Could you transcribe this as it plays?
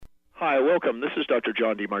Hi, welcome. This is Dr.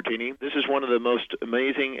 John DeMartini. This is one of the most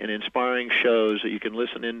amazing and inspiring shows that you can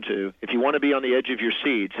listen into. If you want to be on the edge of your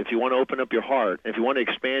seats, if you want to open up your heart, if you want to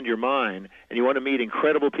expand your mind, and you want to meet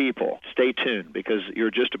incredible people, stay tuned because you're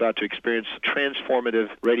just about to experience a transformative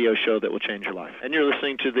radio show that will change your life. And you're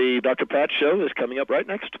listening to the Dr. Pat Show that's coming up right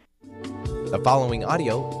next. The following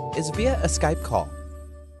audio is via a Skype call.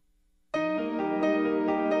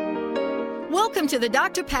 Welcome to the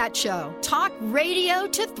Dr. Pat Show. Talk radio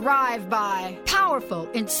to thrive by. Powerful,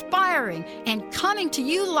 inspiring, and coming to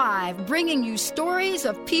you live, bringing you stories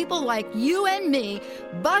of people like you and me,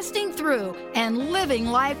 busting through and living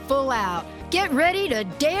life full out. Get ready to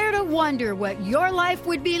dare to wonder what your life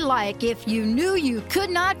would be like if you knew you could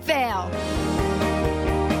not fail.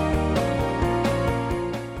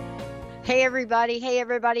 Hey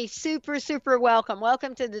everybody, super welcome.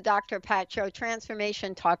 Welcome to the Dr. Pat Show,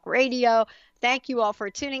 Transformation Talk Radio. Thank you all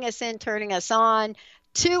for tuning us in, turning us on.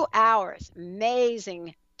 2 hours,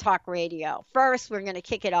 amazing talk radio. First, we're going to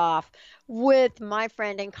kick it off with my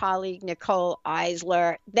friend and colleague, Nicole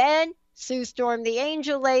Isler. Then, Sue Storm, the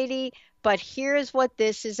Angel Lady. But here's what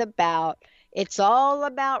this is about. It's all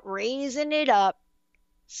about raising it up,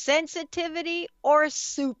 sensitivity or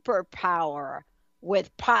superpower.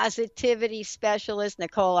 With positivity specialist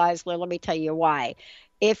Nicole Isler. Let me tell you why.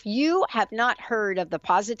 If you have not heard of the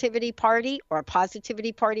Positivity Party or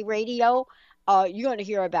Positivity Party Radio, you're going to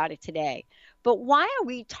hear about it today. But why are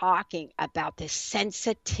we talking about this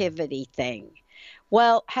sensitivity thing?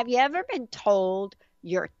 Well, have you ever been told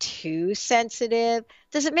you're too sensitive?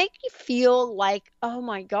 Does it make you feel like, oh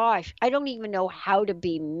my gosh, I don't even know how to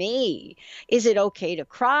be me? Is it okay to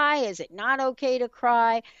cry? Is it not okay to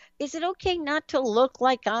cry? Is it okay not to look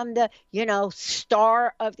like I'm the,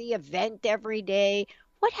 star of the event every day?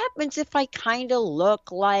 What happens if I kind of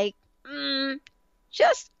look like,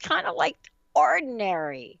 just kind of like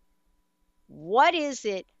ordinary? What is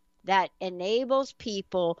it that enables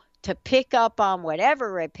people to pick up on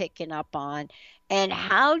whatever we're picking up on? And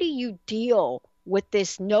how do you deal with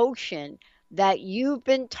this notion that you've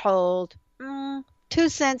been told, too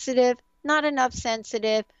sensitive, not enough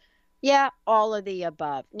sensitive? Yeah, all of the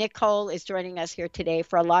above. Nicole is joining us here today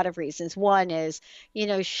for a lot of reasons. One is,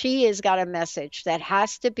 she has got a message that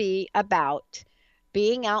has to be about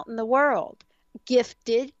being out in the world,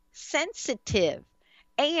 gifted, sensitive.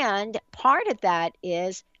 And part of that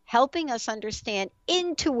is helping us understand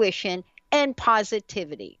intuition and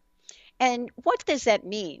positivity. And what does that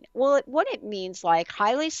mean? Well, what it means, like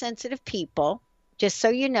highly sensitive people, just so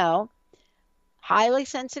you know, highly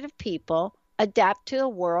sensitive people adapt to the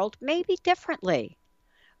world maybe differently.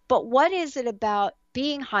 But what is it about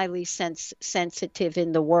being highly sensitive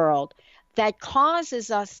in the world that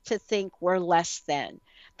causes us to think we're less than?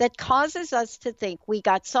 That causes us to think we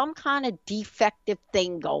got some kind of defective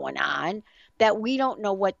thing going on that we don't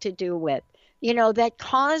know what to do with. That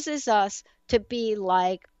causes us to be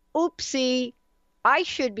like, oopsie, I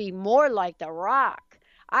should be more like the rock.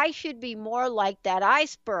 I should be more like that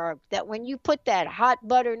iceberg that when you put that hot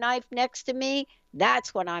butter knife next to me,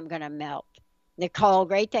 that's when I'm going to melt. Nicole,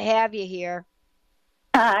 great to have you here.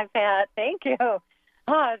 Hi, Pat. Thank you. I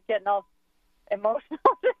was getting all emotional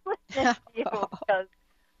just listening to you because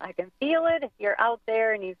I can feel it. If you're out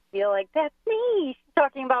there and you feel like, that's me, she's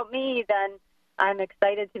talking about me, then I'm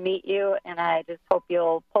excited to meet you, and I just hope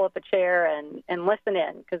you'll pull up a chair and listen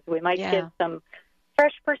in because we might give some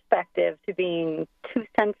fresh perspective to being too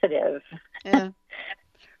sensitive.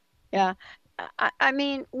 Yeah. I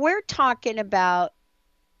mean, we're talking about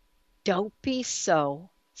don't be so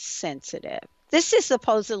sensitive. This is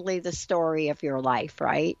supposedly the story of your life,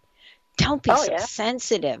 right? Don't be so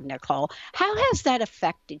sensitive, Nicole. How has that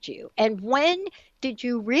affected you? And when did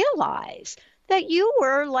you realize that you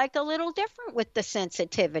were like a little different with the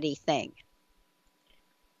sensitivity thing?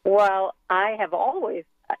 Well, I have always,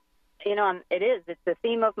 it's the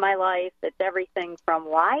theme of my life. It's everything from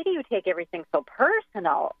why do you take everything so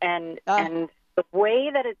personal? And the way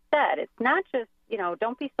that it's said, it's not just,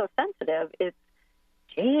 don't be so sensitive. It's,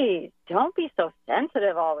 geez, don't be so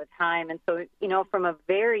sensitive all the time. And so, from a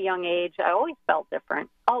very young age, I always felt different.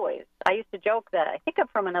 Always. I used to joke that I think I'm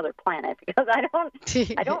from another planet because I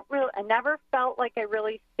never felt like I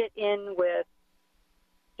really fit in with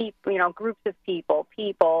people, groups of people.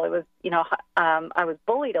 It was, I was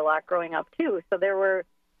bullied a lot growing up too. So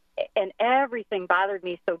and everything bothered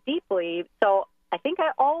me so deeply. So I think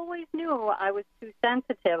I always knew I was too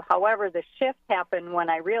sensitive. However, the shift happened when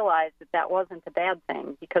I realized that wasn't a bad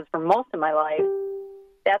thing because for most of my life,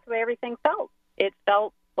 that's the way everything felt. It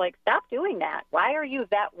felt like, stop doing that. Why are you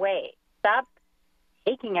that way? Stop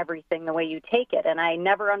taking everything the way you take it. And I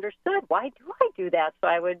never understood, why do I do that?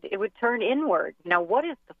 So it would turn inward. What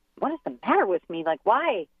is the matter with me? Like,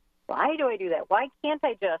 why do I do that? Why can't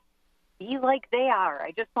I just be like they are?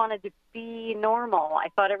 I just wanted to be normal. I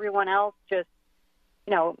thought everyone else just,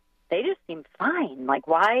 they just seemed fine. Like,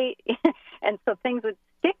 why? And so things would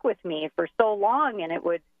stick with me for so long, and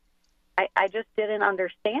I just didn't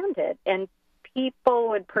understand it. And people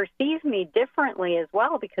would perceive me differently as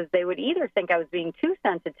well, because they would either think I was being too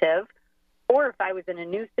sensitive, or if I was in a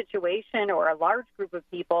new situation or a large group of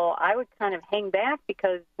people, I would kind of hang back,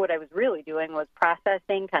 because what I was really doing was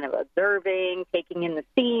processing, kind of observing, taking in the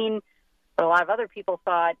scene. But a lot of other people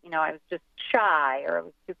thought, I was just shy, or I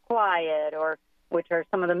was too quiet, or which are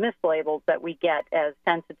some of the mislabels that we get as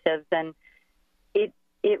sensitives. And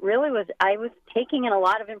it really was, I was taking in a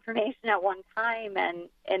lot of information at one time,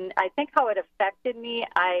 and I think how it affected me,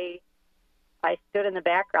 I stood in the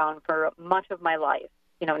background for much of my life.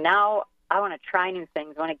 Now I want to try new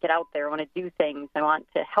things. I want to get out there. I want to do things. I want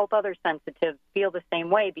to help other sensitives feel the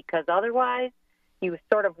same way, because otherwise you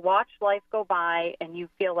sort of watch life go by and you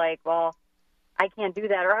feel like, well, I can't do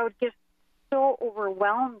that. Or I would get so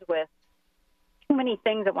overwhelmed with too many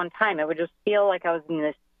things at one time. I would just feel like I was in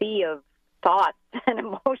this sea of thoughts and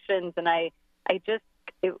emotions, and it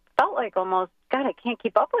felt like almost, God, I can't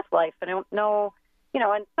keep up with life. And I don't know,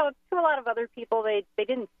 and so to a lot of other people, they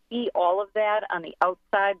didn't see all of that on the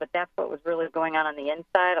outside, but that's what was really going on the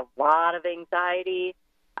inside. A lot of anxiety.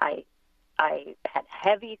 I had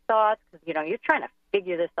heavy thoughts, because, you're trying to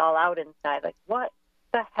figure this all out inside. Like, what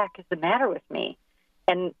the heck is the matter with me?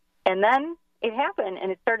 And then it happened,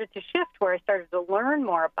 and it started to shift, where I started to learn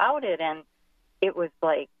more about it, and it was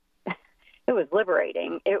like, it was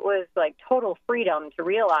liberating. It was like total freedom to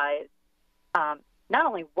realize not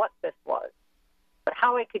only what this was, but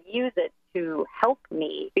how I could use it to help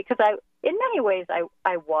me. Because in many ways, I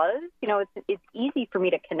was, it's easy for me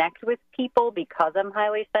to connect with people because I'm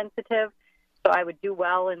highly sensitive. So I would do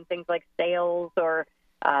well in things like sales or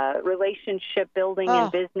relationship building in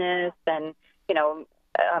business, and,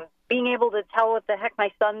 being able to tell what the heck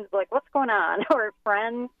my son's like, what's going on, or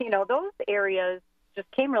friends, those areas just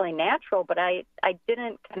came really natural, but I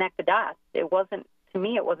didn't connect the dots. It wasn't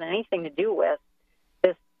anything to do with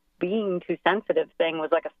this being too sensitive thing.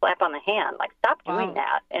 Was like a slap on the hand, like, stop doing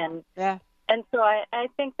that. And so I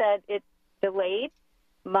think that it delayed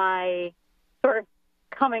my sort of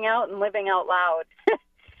coming out and living out loud.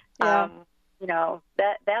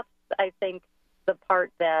 That's, I think, the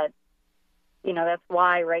part that, that's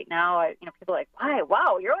why right now, people are like, why?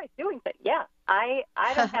 Wow, you're always doing things. Yeah, I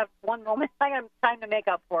don't have one moment I have time to make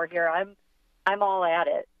up for here. I'm all at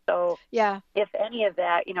it. So if any of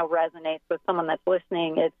that, resonates with someone that's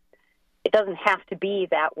listening, it doesn't have to be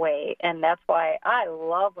that way. And that's why I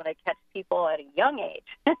love when I catch people at a young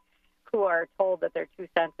age who are told that they're too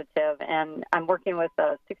sensitive. And I'm working with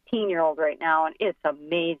a 16-year-old right now, and it's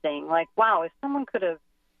amazing. Like, wow, if someone could have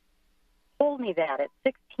told me that at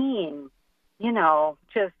 16,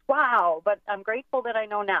 just wow. But I'm grateful that I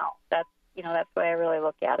know now. That's the way I really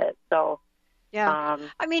look at it. So,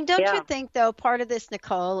 don't you think, though, part of this,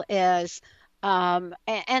 Nicole, is,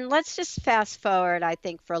 and let's just fast forward, I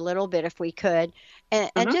think, for a little bit, if we could,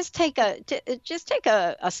 and just take a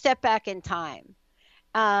step back in time.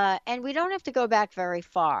 And we don't have to go back very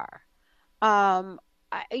far.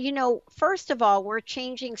 First of all, we're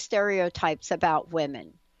changing stereotypes about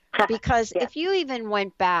women, because if you even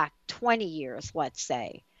went back 20 years, let's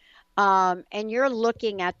say, and you're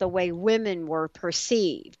looking at the way women were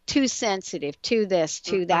perceived, too sensitive, to this,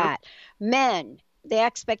 to that. Men, the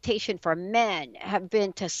expectation for men have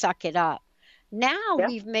been to suck it up. Now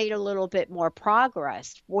we've made a little bit more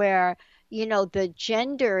progress where, the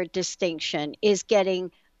gender distinction is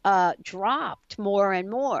getting dropped more and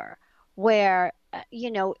more, where,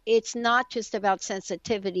 it's not just about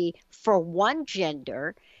sensitivity for one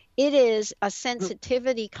gender. It is a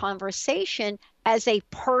sensitivity conversation as a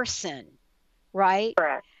person, right?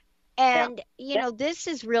 Correct. And, this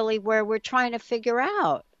is really where we're trying to figure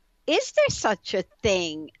out, is there such a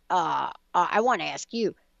thing? I want to ask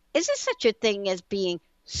you, is there such a thing as being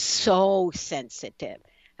so sensitive?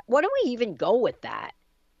 What do we even go with that?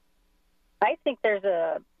 I think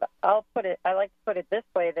I like to put it this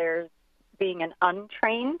way. There's being an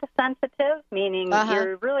untrained sensitive, meaning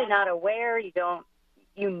you're really not aware.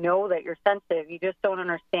 You know that you're sensitive. You just don't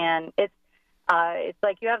understand. It's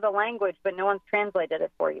like you have the language, but no one's translated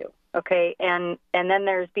it for you. Okay. And then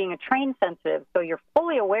there's being a trained sensitive. So you're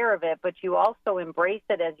fully aware of it, but you also embrace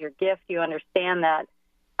it as your gift. You understand that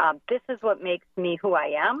this is what makes me who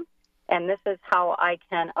I am. And this is how I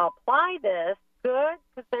can apply this good,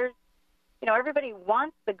 because everybody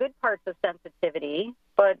wants the good parts of sensitivity,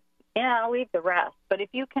 but I'll leave the rest. But if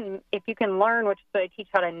you can learn, which is what I teach,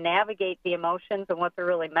 how to navigate the emotions and what they're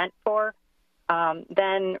really meant for,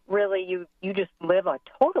 then really you just live a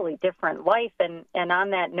totally different life. And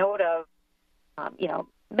on that note of,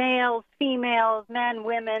 males, females, men,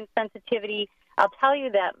 women, sensitivity, I'll tell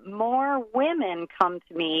you that more women come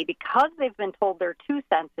to me because they've been told they're too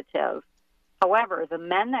sensitive. However, the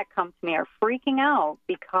men that come to me are freaking out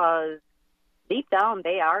because deep down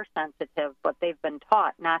they are sensitive, but they've been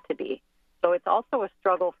taught not to be. So it's also a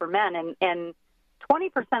struggle for men. And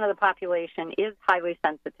 20% of the population is highly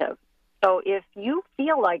sensitive. So if you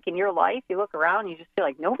feel like in your life, you look around, you just feel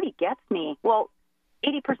like nobody gets me. Well,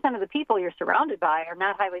 80% of the people you're surrounded by are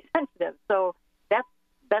not highly sensitive. So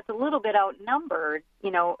that's a little bit outnumbered,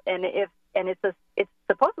 and it's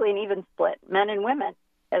supposedly an even split, men and women,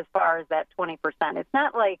 as far as that 20%. It's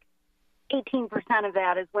not like 18% of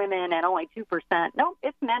that is women and only 2%. No,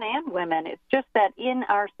 it's men and women. It's just that in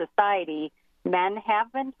our society, men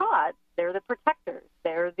have been taught they're the protectors.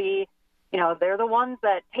 They're the ones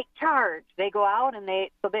that take charge. They go out and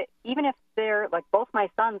even if they're like, both my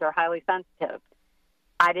sons are highly sensitive.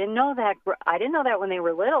 I didn't know that. I didn't know that when they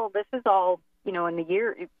were little. This is all, in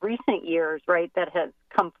the recent years, right, that has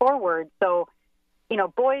come forward. So,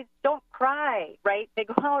 boys don't cry, right? They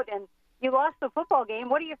go out and you lost a football game.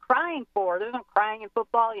 What are you crying for? There's no crying in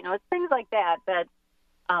football. It's things like that.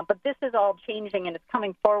 But this is all changing and it's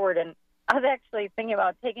coming forward. And I was actually thinking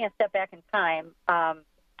about taking a step back in time.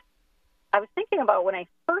 I was thinking about when I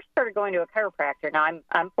first started going to a chiropractor. Now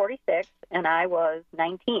I'm 46 and I was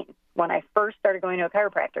 19 when I first started going to a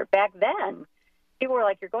chiropractor. Back then, people were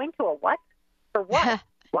like, "You're going to a what? For what?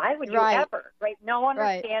 Why would you ever?" Right? No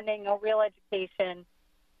understanding, no real education.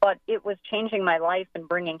 But it was changing my life and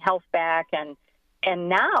bringing health back. And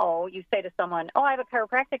now you say to someone, "Oh, I have a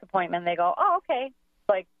chiropractic appointment." And they go, "Oh, okay." It's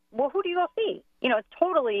like, well, who do you go see? It's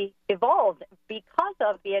totally evolved because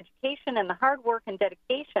of the education and the hard work and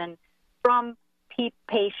dedication from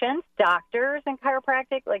patients, doctors, and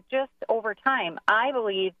chiropractic, like just over time. I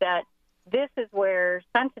believe that this is where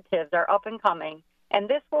sensitives are up and coming, and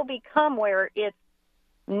this will become where it's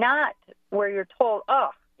not where you're told, "Oh,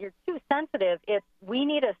 you're too sensitive." It's, we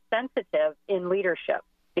need a sensitive in leadership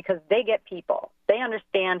because they get people. They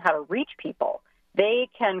understand how to reach people. They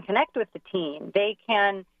can connect with the team. They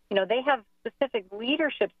can, they have specific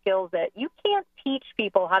leadership skills that you can't teach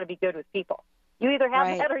people how to be good with people. You either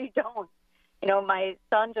have that or you don't. My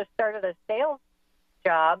son just started a sales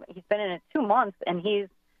job. He's been in it 2 months, and he's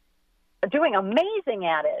doing amazing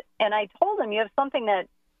at it. And I told him, you have something that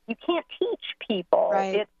you can't teach people.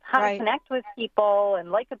 Right. It's how to connect with people and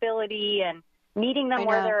likability and meeting them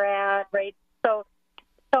where they're at, right? So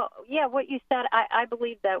yeah, what you said, I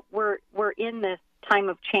believe that we're in this time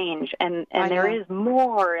of change, and there is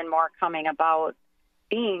more and more coming about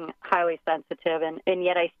being highly sensitive, and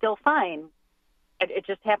yet I still find, it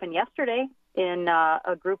just happened yesterday in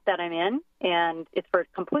a group that I'm in, and it's for a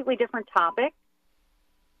completely different topic.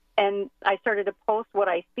 And I started to post what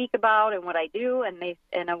I speak about and what I do,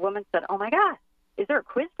 and a woman said, "Oh my God, is there a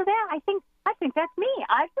quiz for that? I think that's me.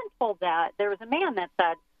 I've been told that." There was a man that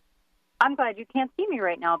said, "I'm glad you can't see me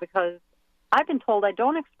right now because I've been told I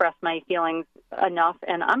don't express my feelings enough,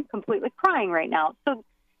 and I'm completely crying right now." So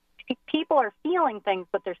people are feeling things,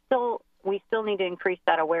 but we still need to increase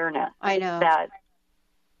that awareness. I know that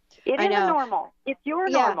it is normal. It's your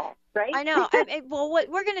normal. Right? I know. Well,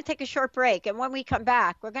 we're going to take a short break, and when we come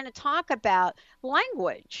back, we're going to talk about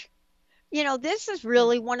language. This is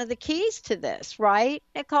really one of the keys to this, right,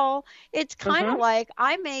 Nicole? It's kind of like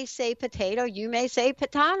I may say potato, you may say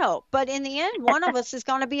potato, but in the end, one of us is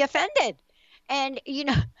going to be offended. And,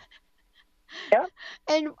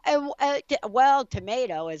 well,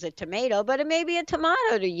 tomato is a tomato, but it may be a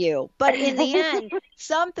tomato to you. But in the end,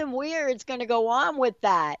 something weird's going to go on with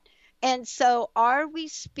that. And so are we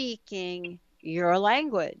speaking your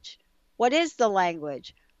language? What is the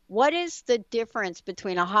language? What is the difference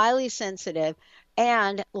between a highly sensitive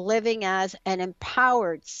and living as an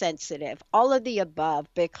empowered sensitive? All of the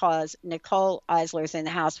above, because Nicole Isler is in the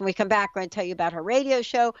house. When we come back, we're going to tell you about her radio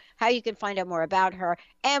show, how you can find out more about her,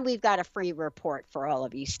 and we've got a free report for all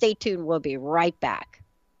of you. Stay tuned. We'll be right back.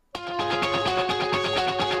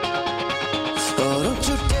 Oh, don't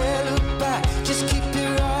you dare look back. Just keep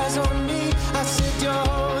your eyes on me. I said you're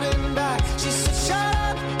holding back. She said,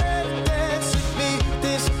 shut up and dance with me.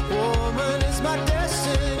 This woman is my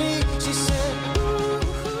destiny. She said, ooh,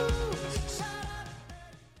 shut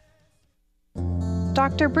up.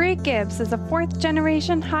 Dr. Bree Gibbs is a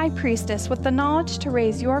fourth-generation high priestess with the knowledge to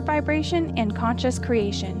raise your vibration in conscious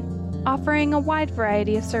creation. offering a wide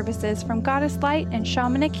variety of services from goddess light and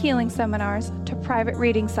shamanic healing seminars to private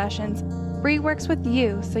reading sessions. Bree works with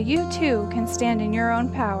you so you too can stand in your own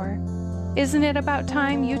power. Isn't it about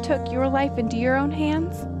time you took your life into your own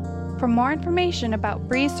hands? For more information about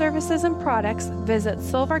Bree's services and products, visit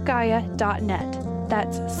silvergaia.net.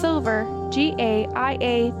 That's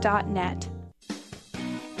silvergaia.net.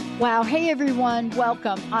 Wow. Hey, everyone.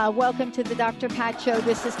 Welcome. Welcome to the Dr. Pat Show.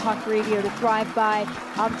 This is Talk Radio to Thrive By.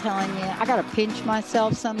 I'm telling you, I got to pinch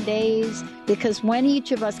myself some days because when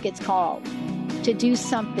each of us gets called to do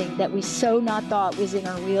something that we so not thought was in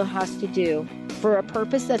our wheelhouse to do for a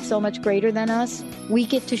purpose that's so much greater than us, we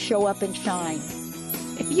get to show up and shine.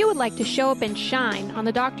 If you would like to show up and shine on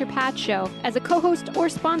the Dr. Pat Show as a co-host or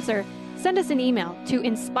sponsor, send us an email to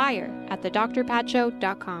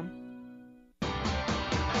inspire@thedrpatshow.com.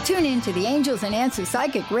 Tune in to the Angels and Answers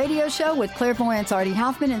Psychic Radio Show with clairvoyants Artie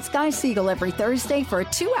Hoffman and Sky Siegel every Thursday for a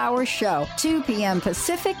 2-hour show, 2 p.m.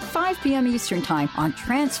 Pacific, 5 p.m. Eastern Time on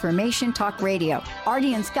Transformation Talk Radio.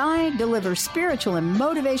 Artie and Sky deliver spiritual and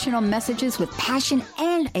motivational messages with passion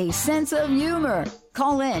and a sense of humor.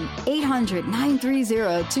 Call in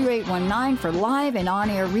 800-930-2819 for live and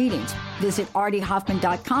on-air readings. Visit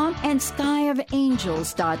artiehoffman.com and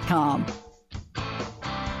skyofangels.com.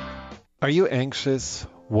 Are you anxious,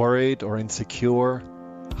 worried, or insecure?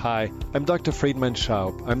 Hi, I'm Dr. Friedman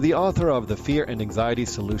Schaub. I'm the author of The Fear and Anxiety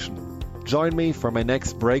Solution. Join me for my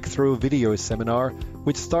next breakthrough video seminar,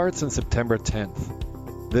 which starts on September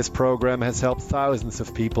 10th. This program has helped thousands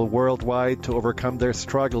of people worldwide to overcome their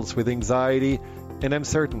struggles with anxiety, and I'm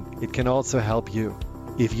certain it can also help you.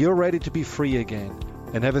 If you're ready to be free again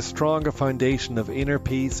and have a stronger foundation of inner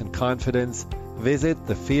peace and confidence, visit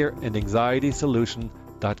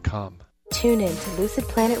thefearandanxietysolution.com. Tune in to Lucid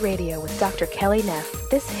Planet Radio with Dr. Kelly Neff.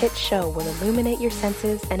 This hit show will illuminate your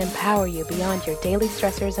senses and empower you beyond your daily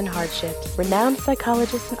stressors and hardships. Renowned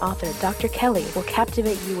psychologist and author Dr. Kelly will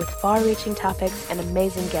captivate you with far-reaching topics and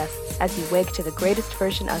amazing guests as you wake to the greatest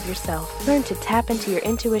version of yourself. Learn to tap into your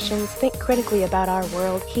intuitions, think critically about our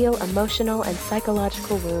world, heal emotional and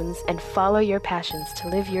psychological wounds, and follow your passions to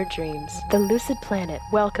live your dreams. The Lucid Planet.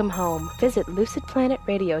 Welcome home. Visit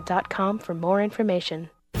lucidplanetradio.com for more information.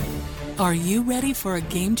 Are you ready for a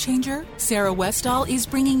game changer? Sarah Westall is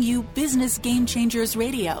bringing you Business Game Changers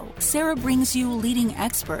Radio. Sarah brings you leading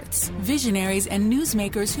experts, visionaries, and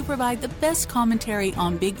newsmakers who provide the best commentary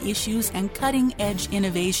on big issues and cutting-edge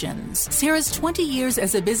innovations. Sarah's 20 years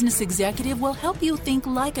as a business executive will help you think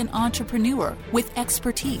like an entrepreneur with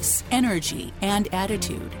expertise, energy, and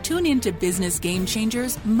attitude. Tune in to Business Game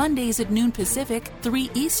Changers Mondays at noon Pacific,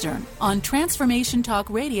 3 Eastern on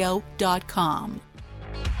TransformationTalkRadio.com.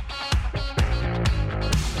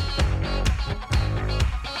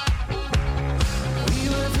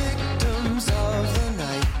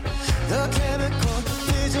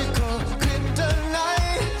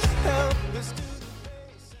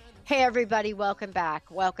 Hey, everybody. Welcome back.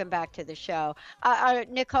 Welcome back to the show.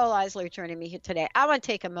 Nicole Isler joining me here today. I want to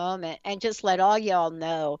take a moment and just let all y'all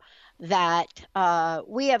know that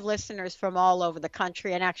we have listeners from all over the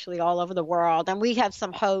country and actually all over the world. And we have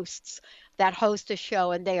some hosts that host a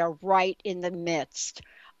show, and they are right in the midst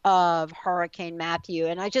of Hurricane Matthew.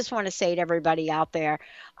 And I just want to say to everybody out there,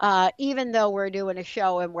 even though we're doing a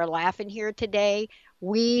show and we're laughing here today,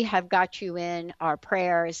 we have got you in our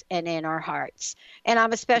prayers and in our hearts. And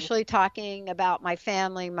I'm especially talking about my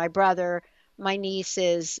family, my brother, my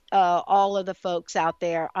nieces, all of the folks out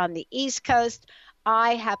there on the East Coast.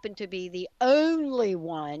 I happen to be the only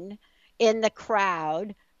one in the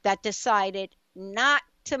crowd that decided not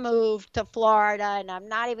to move to Florida. And I'm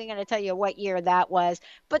not even going to tell you what year that was.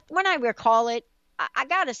 But when I recall it, I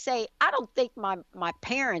got to say, I don't think my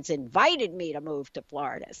parents invited me to move to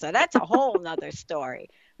Florida. So that's a whole nother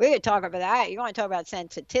story. We could talk about that. You want to talk about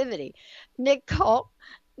sensitivity. Nicole's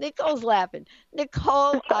laughing.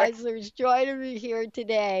 Nicole Isler is joining me here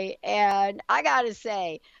today. And I got to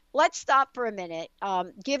say, let's stop for a minute,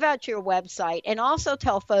 give out your website, and also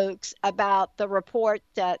tell folks about the report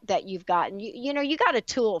that you've gotten. You know, you got a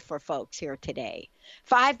tool for folks here today.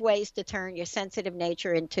 5 ways to turn your sensitive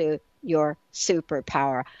nature into your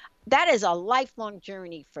superpower. That is a lifelong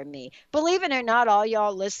journey for me. Believe it or not, all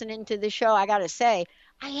y'all listening to the show, I got to say,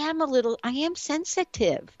 I am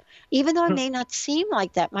sensitive. Even though it may not seem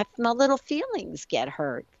like that, my little feelings get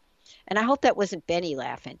hurt. And I hope that wasn't Benny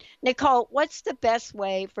laughing. Nicole, what's the best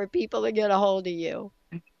way for people to get a hold of you?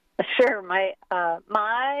 Sure. My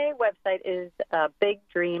website is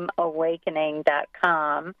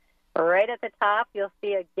bigdreamawakening.com. Right at the top, you'll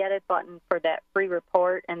see a Get It button for that free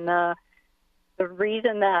report. And the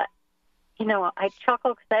reason that, I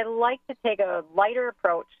chuckle because I like to take a lighter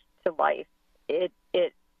approach to life.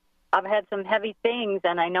 I've had some heavy things,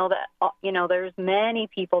 and I know that, there's many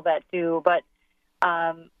people that do, but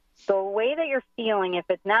the way that you're feeling, if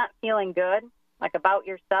it's not feeling good, like about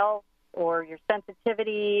yourself or your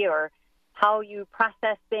sensitivity or how you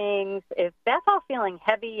process things, if that's all feeling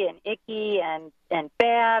heavy and icky and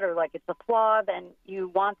bad, or like it's a flaw, then you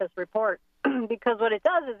want this report. Because what it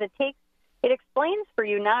does is it explains for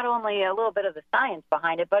you not only a little bit of the science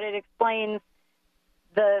behind it, but it explains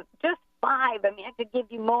just 5. I mean, I could give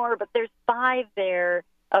you more, but there's 5 there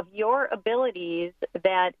of your abilities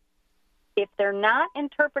that if they're not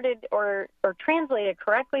interpreted or translated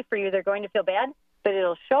correctly for you, they're going to feel bad, but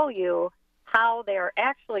it'll show you how they are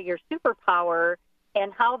actually your superpower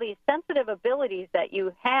and how these sensitive abilities that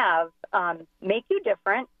you have make you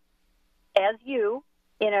different as you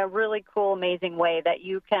in a really cool, amazing way, that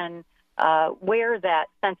you can wear that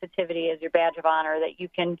sensitivity as your badge of honor, that you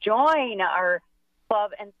can join our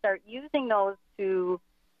club and start using those to,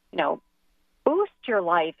 boost your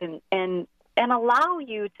life and allow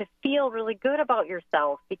you to feel really good about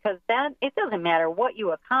yourself, because that it doesn't matter what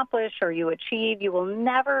you accomplish or you achieve, you will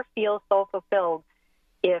never feel so fulfilled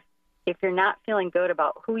if you're not feeling good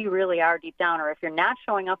about who you really are deep down, or if you're not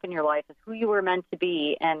showing up in your life as who you were meant to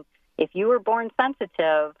be. And if you were born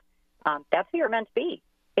sensitive, that's who you're meant to be.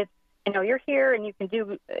 It's, you're here and you can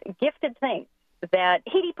do gifted things that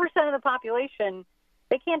 80% of the population,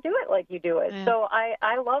 they can't do it like you do it. Yeah. So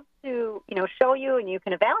I love to, show you, and you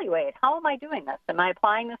can evaluate, how am I doing this? Am I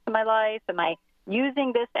applying this to my life? Am I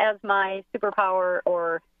using this as my superpower,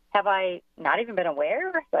 or have I not even been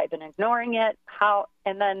aware? Have I been ignoring it?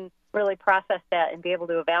 And then really process that and be able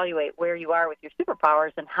to evaluate where you are with your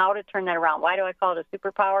superpowers and how to turn that around. Why do I call it a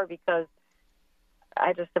superpower? Because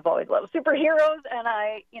I just have always loved superheroes, and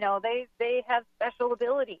they have special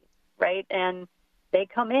abilities, right? And they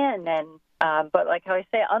come in and, but like how I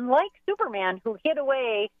say, unlike Superman, who hid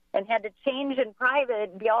away and had to change in private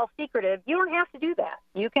and be all secretive, you don't have to do that.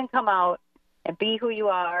 You can come out and be who you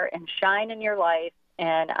are and shine in your life.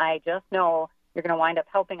 And I just know you're going to wind up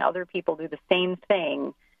helping other people do the same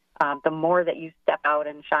thing. The more that you step out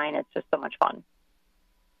and shine, it's just so much fun.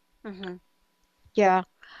 Mm-hmm. Yeah.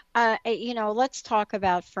 Let's talk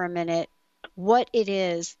about for a minute what it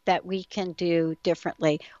is that we can do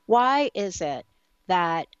differently. Why is it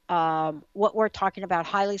that what we're talking about,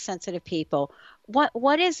 highly sensitive people,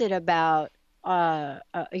 what is it about,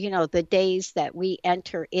 the days that we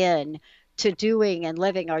enter in to doing and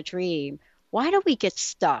living our dream? Why do we get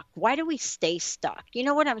stuck? Why do we stay stuck? You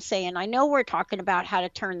know what I'm saying? I know we're talking about how to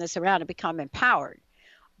turn this around and become empowered,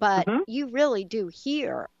 but you really do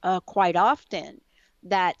hear quite often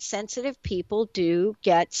that sensitive people do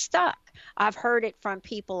get stuck. I've heard it from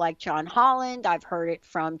people like John Holland. I've heard it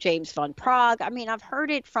from James Van Praagh. I mean, I've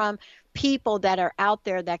heard it from people that are out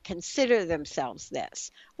there that consider themselves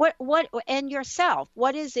this. And yourself,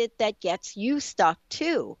 what is it that gets you stuck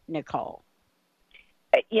too, Nicole?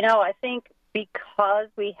 I think because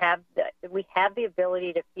we have the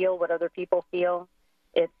ability to feel what other people feel.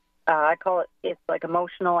 It's I call it's like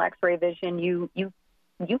emotional X-ray vision. You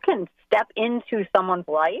can step into someone's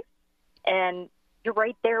life and you're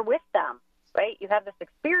right there with them, right? You have this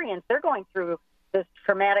experience. They're going through this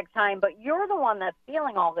traumatic time, but you're the one that's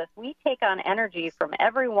feeling all this. We take on energy from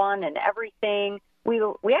everyone and everything. We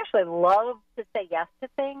actually love to say yes to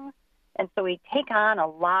things, and so we take on a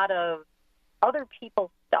lot of other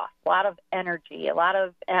people's stuff, a lot of energy,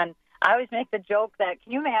 and I always make the joke that,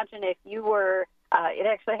 can you imagine if you were, it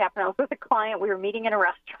actually happened, I was with a client, we were meeting in a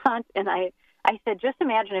restaurant, and I said, just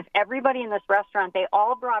imagine if everybody in this restaurant, they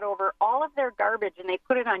all brought over all of their garbage and they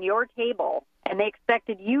put it on your table and they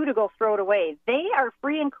expected you to go throw it away. They are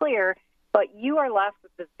free and clear, but you are left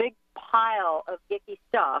with this big pile of icky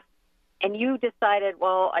stuff, and you decided,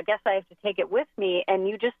 well, I guess I have to take it with me, and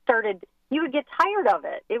you would get tired of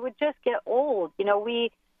it. It would just get old.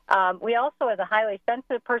 We also, as a highly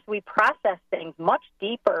sensitive person, we process things much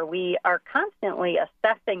deeper. We are constantly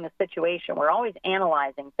assessing the situation. We're always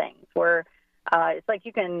analyzing things. It's like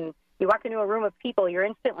you walk into a room of people, you're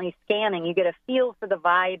instantly scanning. You get a feel for the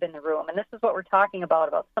vibe in the room. And this is what we're talking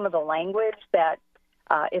about some of the language that,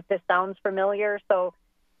 if this sounds familiar. So,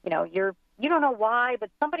 you don't know why, but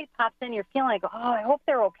somebody pops in, you're feeling like, oh, I hope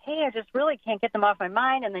they're okay. I just really can't get them off my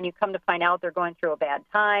mind. And then you come to find out they're going through a bad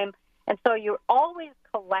time. And so you're always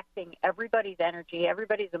collecting everybody's energy,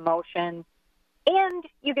 everybody's emotions, and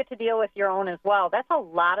you get to deal with your own as well. That's a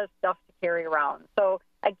lot of stuff to carry around. So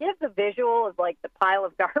I give the visual of like the pile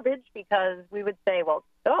of garbage, because we would say, well,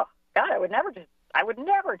 oh, God, I would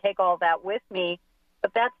never take all that with me.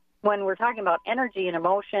 But that's when we're talking about energy and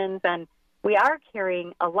emotions, and we are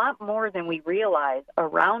carrying a lot more than we realize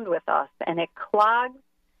around with us, and it clogs.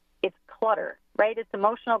 It's clutter, right? It's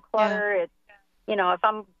emotional clutter. Yeah. It's, if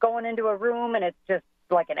I'm going into a room and it's just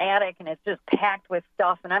like an attic and it's just packed with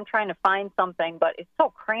stuff and I'm trying to find something, but it's so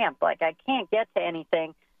cramped, like I can't get to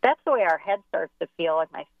anything. That's the way our head starts to feel.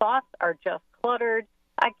 Like my thoughts are just cluttered.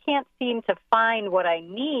 I can't seem to find what I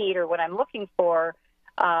need or what I'm looking for.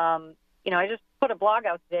 I just put a blog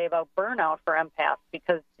out today about burnout for empaths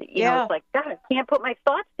because, it's like, God, I can't put my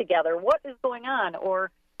thoughts together. What is going on?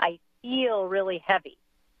 Or I feel really heavy.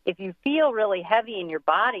 If you feel really heavy in your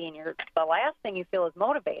body and the last thing you feel is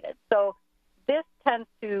motivated. So this tends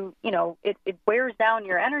to, it wears down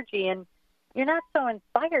your energy, and you're not so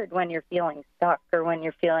inspired when you're feeling stuck or when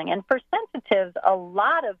you're feeling. And for sensitives, a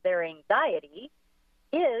lot of their anxiety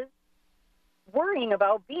is worrying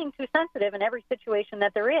about being too sensitive in every situation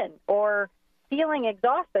that they're in, or feeling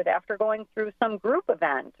exhausted after going through some group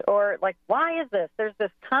event, or like, why is this? There's this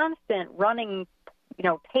constant running,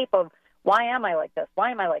 tape of, why am I like this?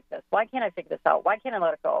 Why am I like this? Why can't I figure this out? Why can't I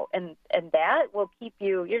let it go? And that will keep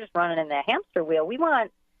you're just running in the hamster wheel. We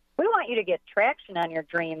want you to get traction on your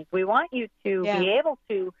dreams. We want you to be able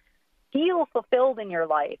to feel fulfilled in your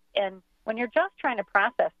life. And when you're just trying to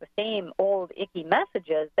process the same old icky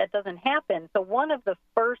messages, that doesn't happen. So one of the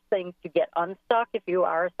first things to get unstuck if you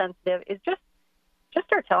are sensitive is just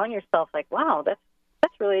start telling yourself, like, wow, that's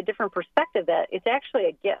really a different perspective, that it's actually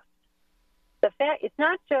a gift. The fact, it's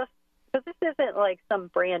not just, because this isn't like some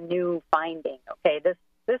brand new finding, okay? This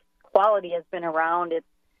quality has been around.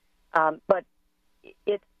 But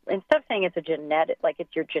it's, instead of saying it's a genetic, like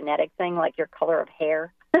it's your genetic thing, like your color of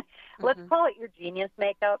hair, let's call it your genius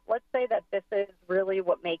makeup. Let's say that this is really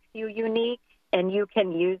what makes you unique, and you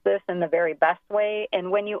can use this in the very best way.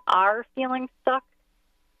 And when you are feeling stuck,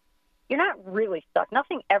 you're not really stuck.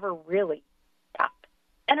 Nothing ever really stops.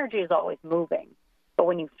 Energy is always moving. But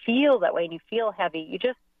when you feel that way and you feel heavy, you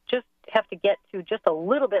just have to get to just a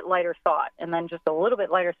little bit lighter thought, and then just a little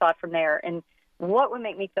bit lighter thought from there. And what would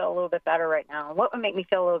make me feel a little bit better right now? What would make me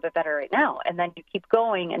feel a little bit better right now? And then you keep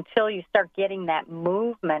going until you start getting that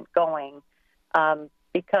movement going,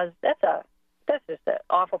 because that's just an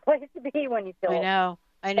awful place to be when you feel.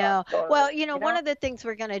 I know. Well, one of the things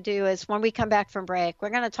we're going to do is when we come back from break, we're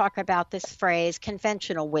going to talk about this phrase,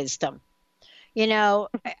 conventional wisdom.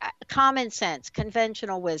 Common sense,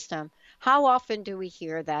 conventional wisdom. How often do we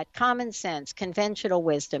hear that? Common sense, conventional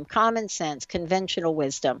wisdom, common sense, conventional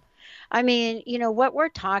wisdom. I mean, what we're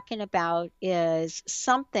talking about is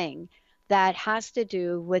something that has to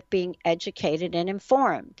do with being educated and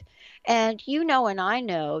informed. And and I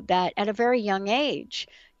know that at a very young age,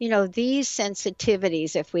 these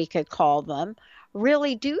sensitivities, if we could call them,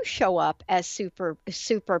 really do show up as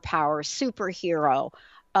superpower, superhero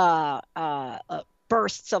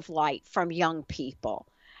bursts of light from young people.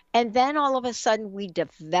 And then all of a sudden we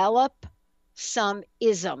develop some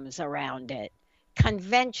isms around it,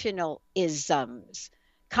 conventional isms,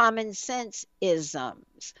 common sense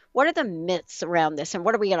isms. What are the myths around this, and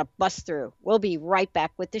what are we going to bust through? We'll be right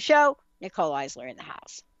back with the show. Nicole Isler in the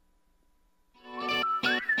house.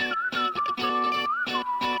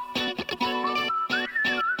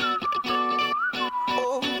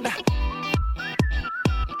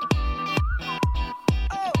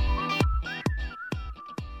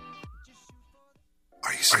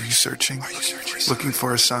 Are you searching? Looking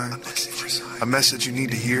for a sign? A message you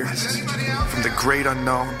need to hear? From the great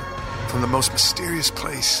unknown, from the most mysterious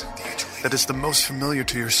place that is the most familiar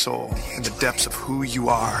to your soul in the depths of who you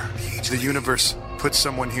are. The universe put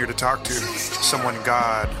someone here to talk to, someone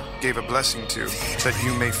God gave a blessing to, that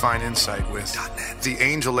you may find insight with.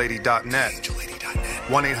 TheAngelLady.net,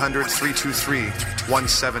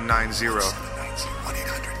 1-800-323-1790.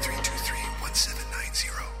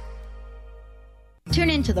 Tune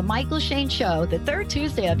in to The Michael Shane Show, the third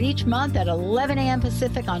Tuesday of each month at 11 a.m.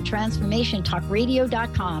 Pacific on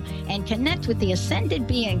TransformationTalkRadio.com, and connect with the ascended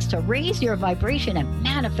beings to raise your vibration and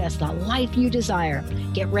manifest the life you desire.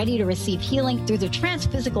 Get ready to receive healing through the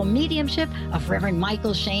transphysical mediumship of Reverend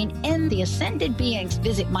Michael Shane and the ascended beings.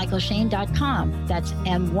 Visit MichaelShane.com. That's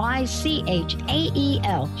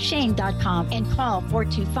MyChael, Shane.com, and call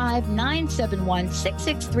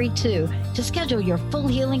 425-971-6632 to schedule your full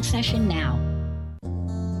healing session now.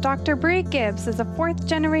 Dr. Bree Gibbs is a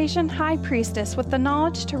fourth-generation high priestess with the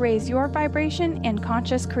knowledge to raise your vibration in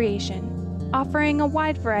conscious creation, offering a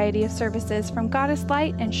wide variety of services from goddess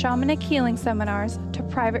light and shamanic healing seminars to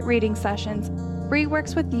private reading sessions. Bree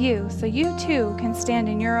works with you so you too can stand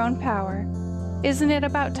in your own power. Isn't it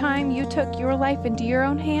about time you took your life into your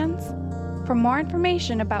own hands? For more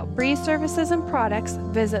information about Bree's services and products,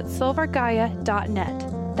 visit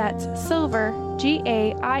silvergaia.net. That's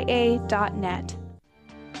silvergaia.net.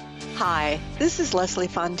 Hi, this is Leslie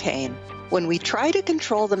Fontaine. When we try to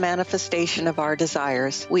control the manifestation of our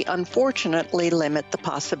desires, we unfortunately limit the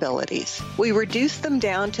possibilities. We reduce them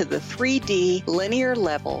down to the 3D linear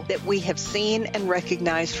level that we have seen and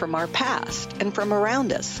recognized from our past and from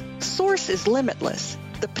around us. Source is limitless.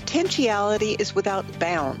 The potentiality is without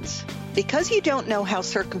bounds. Because you don't know how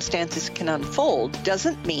circumstances can unfold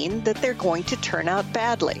doesn't mean that they're going to turn out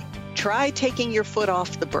badly. Try taking your foot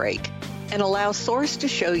off the brake and allow Source to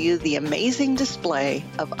show you the amazing display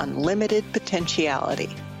of unlimited potentiality.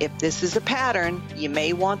 If this is a pattern, you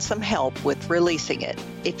may want some help with releasing it.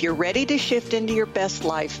 If you're ready to shift into your best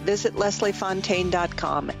life, visit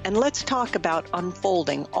lesliefontaine.com and let's talk about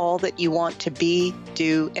unfolding all that you want to be,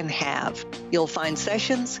 do, and have. You'll find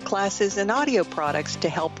sessions, classes, and audio products to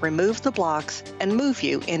help remove the blocks and move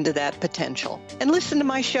you into that potential. And listen to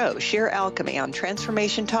my show, Sheer Alchemy, on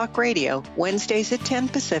Transformation Talk Radio, Wednesdays at 10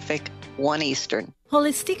 Pacific, 1 Eastern.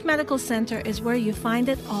 Holistic Medical Center is where you find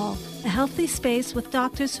it all. A healthy space with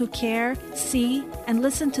doctors who care, see, and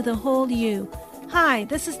listen to the whole you. Hi,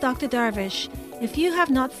 this is Dr. Darvish. If you have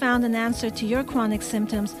not found an answer to your chronic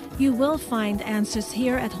symptoms, you will find answers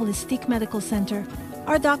here at Holistic Medical Center.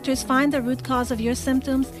 Our doctors find the root cause of your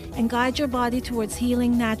symptoms and guide your body towards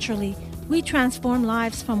healing naturally. We transform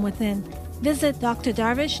lives from within. Visit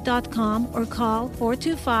drdarvish.com or call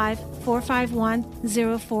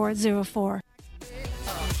 425-451-0404.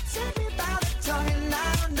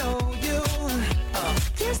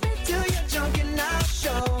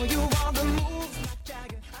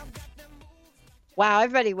 Wow,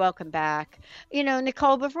 everybody, welcome back. You know,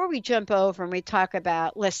 Nicole, before we jump over and we talk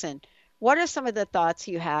about, listen, what are some of the thoughts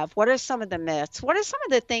you have? What are some of the myths? What are some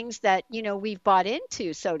of the things that, you know, we've bought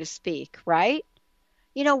into, so to speak, right?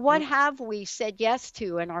 You know, what have we said yes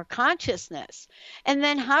to in our consciousness? And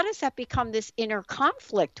then how does that become this inner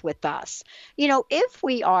conflict with us? You know, if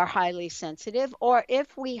we are highly sensitive or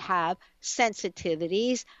if we have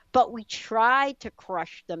sensitivities, but we try to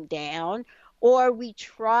crush them down, or we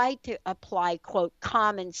try to apply, quote,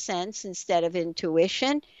 common sense instead of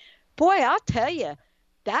intuition, boy, I'll tell you,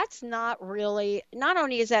 that's not really, not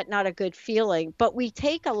only is that not a good feeling, but we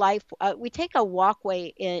take a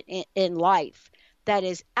walkway in life that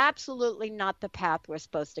is absolutely not the path we're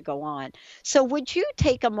supposed to go on. So would you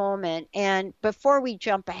take a moment and before we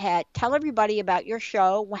jump ahead, tell everybody about your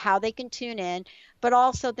show, how they can tune in, but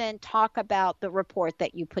also then talk about the report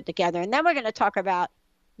that you put together. And then we're going to talk about,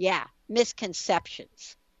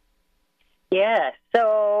 misconceptions. Yes.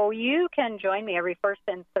 So you can join me every first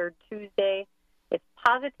and third Tuesday. It's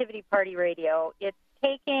Positivity Party Radio. It's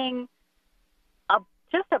taking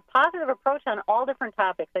just a positive approach on all different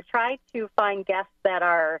topics. I try to find guests that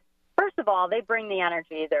are, first of all, they bring the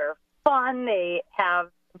energy. They're fun.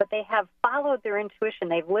 But they have followed their intuition.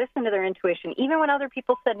 They've listened to their intuition, even when other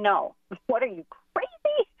people said no. What, are you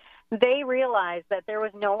crazy? They realized that there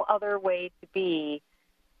was no other way to be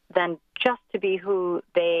than just to be who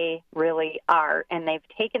they really are. And they've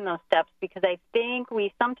taken those steps because I think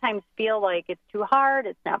we sometimes feel like it's too hard,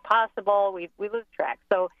 it's not possible, we lose track.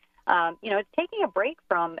 So, it's taking a break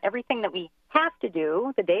from everything that we have to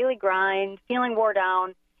do, the daily grind, feeling wore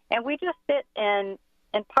down, and we just sit and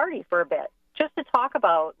party for a bit, just to talk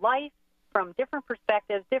about life from different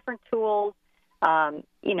perspectives, different tools.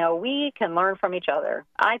 We can learn from each other.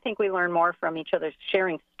 I think we learn more from each other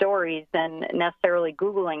sharing stories than necessarily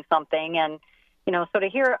Googling something. And, so to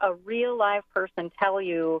hear a real live person tell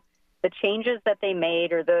you the changes that they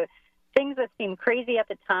made or the things that seemed crazy at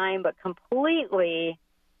the time but completely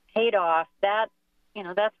paid off, that's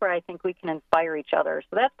where I think we can inspire each other.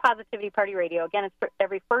 So that's Positivity Party Radio. Again, it's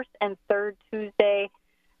every first and third Tuesday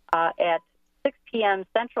at 6 p.m.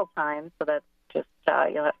 Central Time. So that's just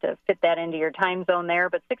you'll have to fit that into your time zone there,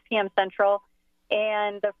 but 6 p.m. Central.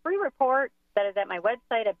 And the free report that is at my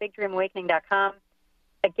website at bigdreamawakening.com,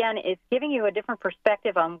 again, it's giving you a different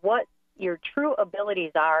perspective on what your true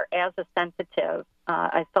abilities are as a sensitive.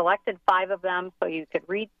 I selected 5 of them so you could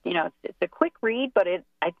read. It's a quick read, but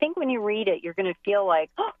I think when you read it, you're going to feel like,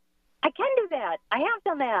 oh, I can do that. I have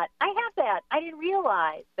done that. I have that. I didn't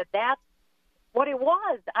realize that that's what it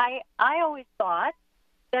was. I always thought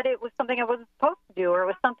that it was something I wasn't supposed to do, or it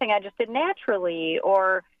was something I just did naturally,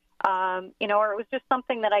 or or it was just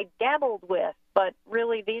something that I dabbled with. But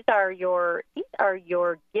really, these are your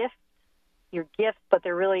gifts, but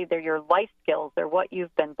they're your life skills. They're what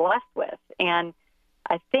you've been blessed with. And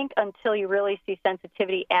I think until you really see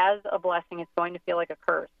sensitivity as a blessing, it's going to feel like a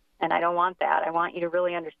curse. And I don't want that. I want you to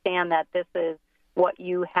really understand that this is what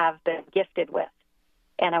you have been gifted with.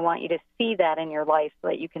 And I want you to see that in your life so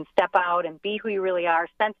that you can step out and be who you really are,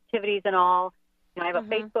 sensitivities and all. I have a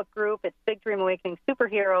Facebook group. It's Big Dream Awakening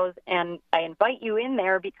Superheroes, and I invite you in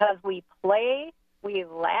there because we play, we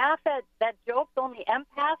laugh at that jokes only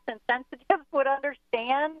empaths and sensitives would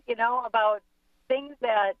understand, about things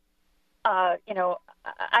that, I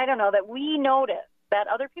don't know, that we notice that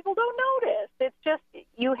other people don't notice. It's just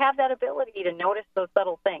you have that ability to notice those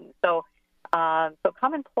subtle things. So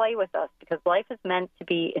come and play with us because life is meant to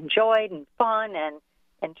be enjoyed and fun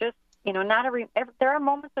and just, there are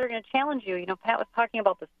moments that are going to challenge you. Pat was talking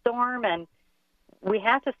about the storm, and we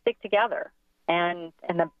have to stick together. And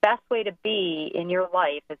the best way to be in your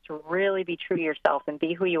life is to really be true to yourself and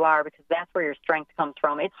be who you are because that's where your strength comes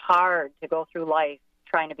from. It's hard to go through life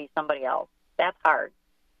trying to be somebody else. That's hard.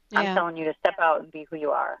 Yeah. I'm telling you to step out and be who you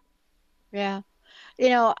are. Yeah.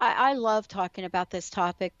 I love talking about this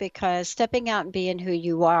topic because stepping out and being who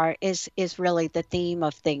you are is really the theme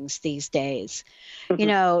of things these days.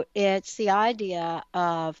 It's the idea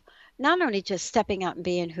of not only just stepping out and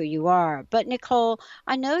being who you are, but Nicole,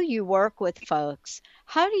 I know you work with folks.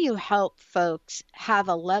 How do you help folks have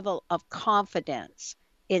a level of confidence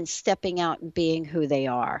in stepping out and being who they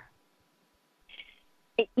are?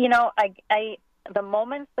 The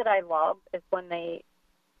moments that I love is when they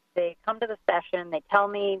come to the session, they tell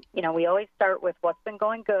me, we always start with what's been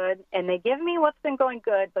going good, and they give me what's been going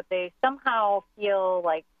good, but they somehow feel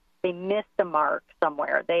like they missed a mark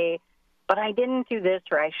somewhere. But I didn't do this,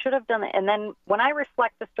 or I should have done it. And then when I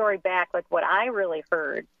reflect the story back, like what I really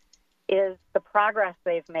heard is the progress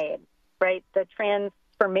they've made, right? The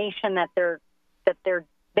transformation that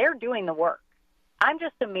they're doing the work. I'm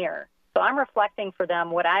just a mirror. So I'm reflecting for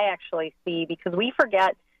them what I actually see because we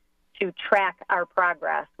forget to track our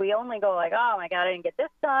progress. We only go like, oh my God, I didn't get this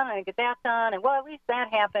done, I didn't get that done, and well, at least that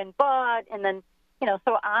happened, and then,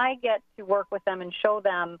 so I get to work with them and show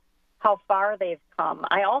them how far they've come.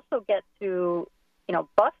 I also get to,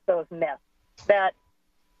 bust those myths that,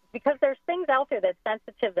 because there's things out there that's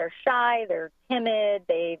sensitive, they're shy, they're timid,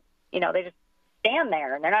 they just stand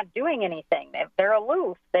there and they're not doing anything. They're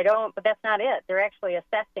aloof. But that's not it. They're actually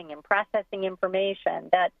assessing and processing information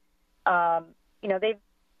that,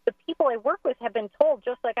 the people I work with have been told,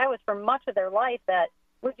 just like I was for much of their life, that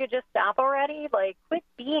would you just stop already? Like, quit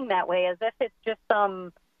being that way as if it's just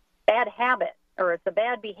some bad habit or it's a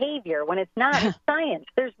bad behavior when it's not. It's science.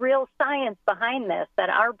 There's real science behind this, that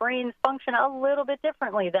our brains function a little bit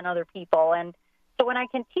differently than other people. And so when I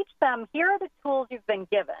can teach them, here are the tools you've been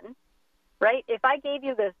given, right? If I gave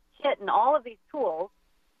you this kit and all of these tools,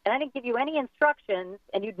 and I didn't give you any instructions,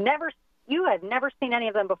 and you had never seen any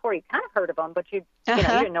of them before. You kind of heard of them, but you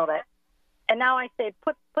didn't know that. And now I say,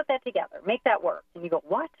 put that together, make that work. And you go,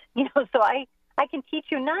 what? So I can teach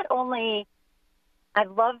you not only. I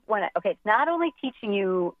love it's not only teaching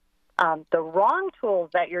you the wrong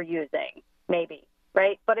tools that you're using, maybe,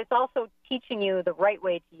 right? But it's also teaching you the right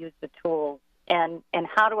way to use the tools and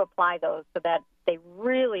how to apply those so that they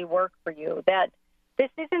really work for you. That this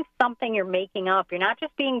isn't something you're making up. You're not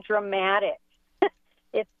just being dramatic.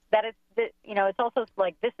 It's also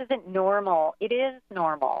like, this isn't normal. It is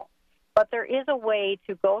normal. But there is a way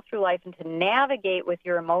to go through life and to navigate with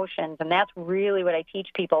your emotions. And that's really what I teach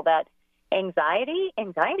people, that anxiety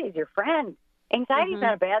is your friend. Anxiety is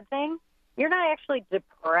not a bad thing. You're not actually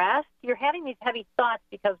depressed. You're having these heavy thoughts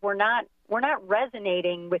because we're not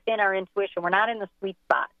resonating within our intuition. We're not in the sweet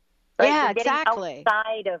spot. Right? Yeah, you're getting exactly.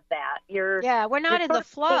 Outside of that, we're not in the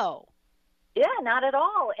flow. Yeah, not at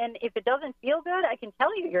all. And if it doesn't feel good, I can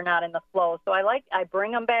tell you you're not in the flow. So I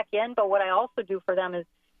bring them back in. But what I also do for them is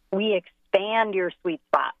we expand your sweet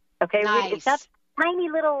spot. Okay, nice. It's that tiny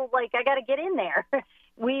little, like, I got to get in there.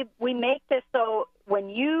 We make this so when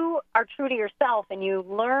you are true to yourself and you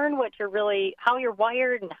learn how you're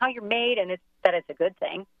wired and how you're made, and it's a good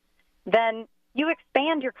thing, then you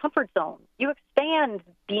expand your comfort zone. You expand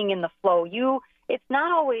being in the flow. It's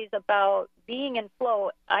not always about being in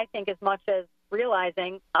flow, I think, as much as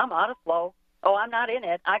realizing I'm out of flow. Oh, I'm not in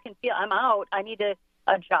it. I can feel I'm out. I need to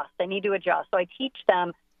adjust. So I teach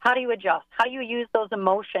them, how do you adjust? How do you use those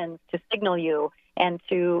emotions to signal you and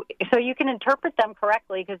so you can interpret them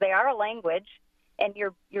correctly, because they are a language, and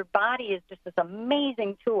your body is just this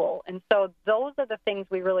amazing tool. And so those are the things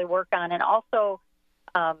we really work on. And also,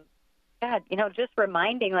 just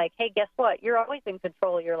reminding, like, hey, guess what? You're always in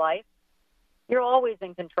control of your life. You're always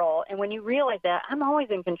in control. And when you realize that, I'm always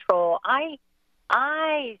in control,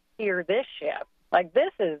 I steer this ship. Like,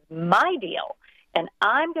 this is my deal. And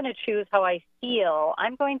I'm going to choose how I feel.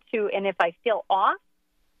 And if I feel off,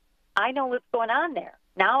 I know what's going on there.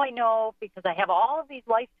 Now I know, because I have all of these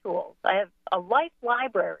life tools. I have a life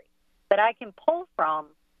library that I can pull from,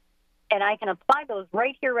 and I can apply those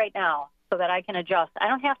right here, right now, so that I can adjust. I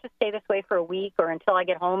don't have to stay this way for a week or until I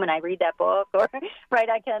get home and I read that book, or right.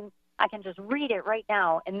 I can just read it right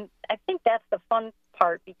now. And I think that's the fun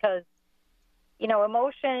part, because,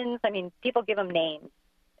 emotions, I mean, people give them names,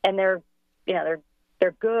 and they're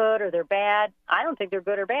good or they're bad. I don't think they're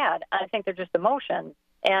good or bad. I think they're just emotions.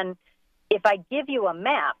 And if I give you a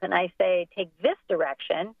map and I say, take this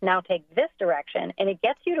direction, now take this direction, and it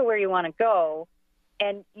gets you to where you want to go,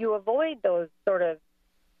 and you avoid those sort of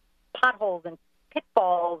potholes and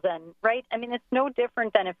pitfalls, and right? I mean, it's no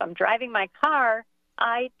different than if I'm driving my car,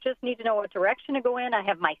 I just need to know what direction to go in. I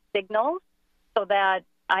have my signals so that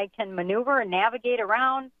I can maneuver and navigate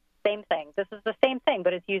around. Same thing. This is the same thing,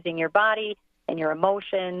 but it's using your body and your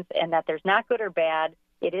emotions, and that there's not good or bad.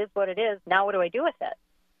 It is what it is. Now what do I do with it?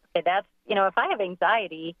 Okay, that's, if I have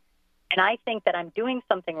anxiety and I think that I'm doing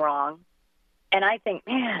something wrong, and I think,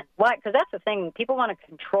 man, what? Because that's the thing. People want to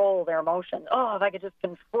control their emotions. Oh, if I could just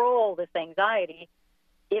control this anxiety,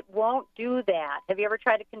 it won't do that. Have you ever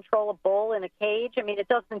tried to control a bull in a cage? I mean, it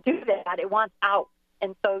doesn't do that. It wants out.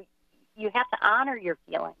 And so you have to honor your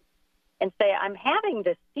feelings and say, I'm having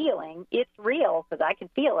this feeling. It's real because I can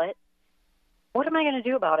feel it. What am I going to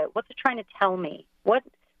do about it? What's it trying to tell me?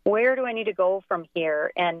 Where do I need to go from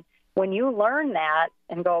here? And when you learn that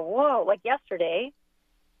and go, whoa, like yesterday,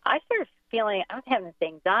 I started feeling I was having this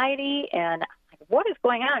anxiety, and what is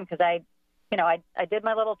going on? Because I did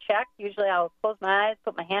my little check. Usually I'll close my eyes,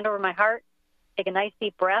 put my hand over my heart, take a nice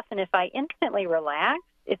deep breath, and if I instantly relax,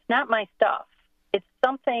 it's not my stuff. It's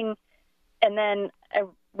something, and then I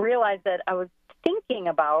realized that I was thinking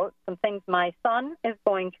about some things my son is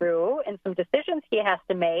going through and some decisions he has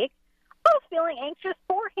to make. I was feeling anxious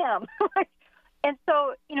for him. And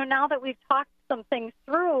so, now that we've talked some things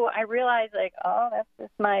through, I realize, oh, that's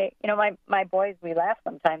just my boys, we laugh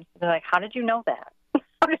sometimes. They're like, how did you know that?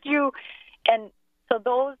 How did you? And so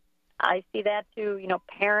those, I see that too,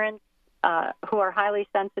 parents who are highly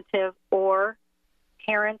sensitive, or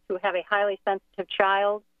parents who have a highly sensitive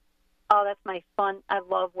child. Oh, that's my fun. I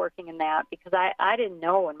love working in that, because I didn't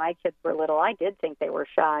know when my kids were little. I did think they were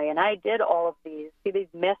shy, and I did all of these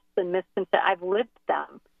myths and misconceptions. I've lived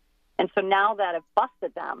them. And so now that I've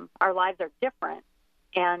busted them, our lives are different.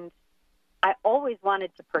 And I always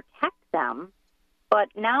wanted to protect them, but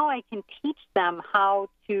now I can teach them how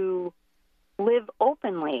to live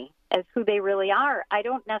openly as who they really are. I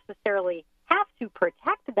don't necessarily have to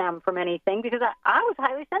protect them from anything, because I was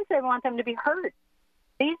highly sensitive. I want them to be heard.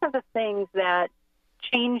 These are the things that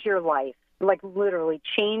change your life, like literally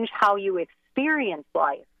change how you experience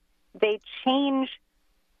life. They change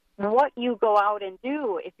what you go out and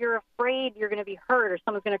do. If you're afraid you're going to be hurt, or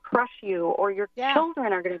someone's going to crush you, or your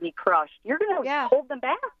children are going to be crushed, you're going to hold them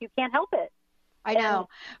back. You can't help it. I know.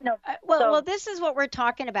 Well, this is what we're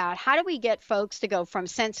talking about. How do we get folks to go from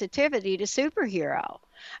sensitivity to superhero?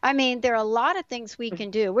 I mean, there are a lot of things we can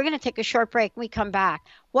do. We're going to take a short break. When we come back,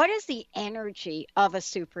 what is the energy of a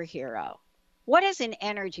superhero? What is an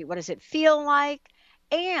energy? What does it feel like?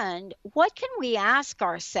 And what can we ask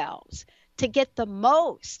ourselves to get the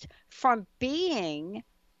most from being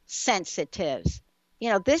sensitives?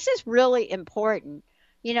 This is really important,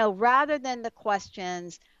 rather than the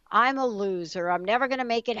questions, I'm a loser, I'm never going to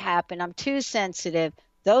make it happen, I'm too sensitive.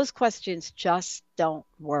 Those questions just don't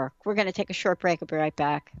work. We're going to take a short break. I'll be right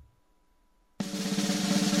back.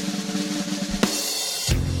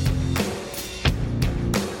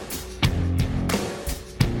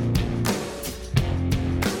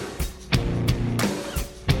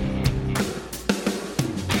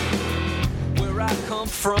 Where I come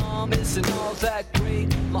from isn't all that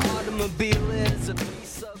great. My automobile is a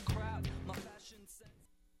piece of crap.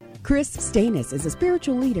 Chris Stanis is a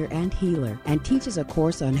spiritual leader and healer, and teaches a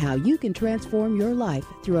course on how you can transform your life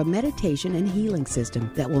through a meditation and healing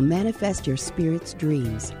system that will manifest your spirit's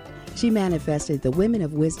dreams. She manifested the Women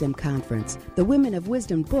of Wisdom Conference, the Women of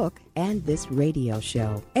Wisdom book, and this radio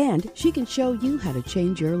show. And she can show you how to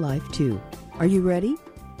change your life too. Are you ready?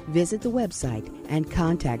 Visit the website and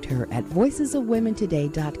contact her at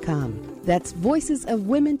voicesofwomentoday.com. That's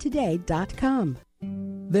voicesofwomentoday.com.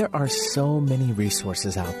 There are so many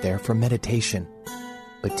resources out there for meditation.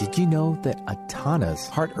 But did you know that Atana's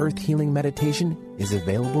Heart Earth Healing Meditation is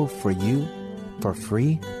available for you for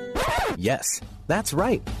free? Yes, that's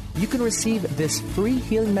right. You can receive this free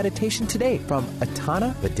healing meditation today from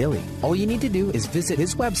Atana Badili. All you need to do is visit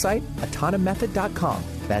his website, atanamethod.com.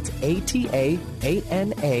 That's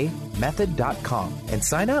ATAANA method.com, and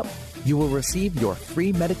sign up. You will receive your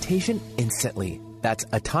free meditation instantly. That's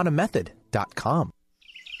atanamethod.com.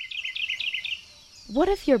 What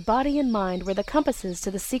if your body and mind were the compasses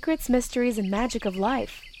to the secrets, mysteries, and magic of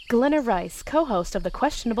life? Glenna Rice, co-host of The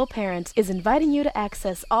Questionable Parent, is inviting you to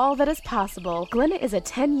access all that is possible. Glenna is a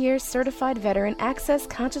 10-year certified veteran access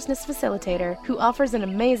consciousness facilitator who offers an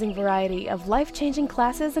amazing variety of life-changing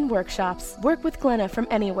classes and workshops. Work with Glenna from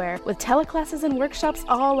anywhere, with teleclasses and workshops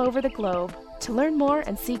all over the globe. To learn more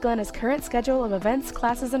and see Glenna's current schedule of events,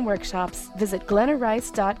 classes, and workshops, visit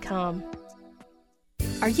glennarice.com.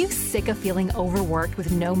 Are you sick of feeling overworked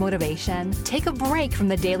with no motivation? Take a break from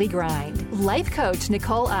the daily grind. Life coach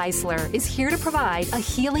Nicole Isler is here to provide a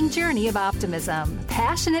healing journey of optimism.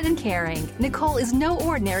 Passionate and caring, Nicole is no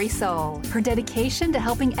ordinary soul. Her dedication to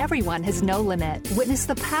helping everyone has no limit. Witness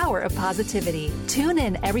the power of positivity. Tune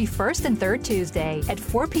in every first and third Tuesday at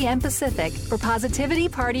 4 p.m. Pacific for Positivity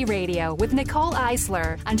Party Radio with Nicole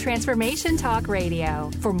Isler on Transformation Talk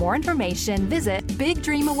Radio. For more information, visit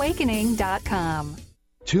BigDreamAwakening.com.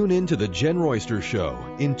 Tune in to The Jen Royster Show,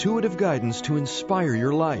 intuitive guidance to inspire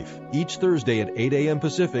your life, each Thursday at 8 a.m.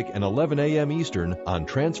 Pacific and 11 a.m. Eastern on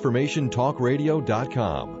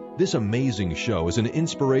TransformationTalkRadio.com. This amazing show is an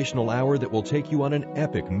inspirational hour that will take you on an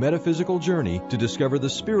epic metaphysical journey to discover the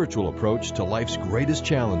spiritual approach to life's greatest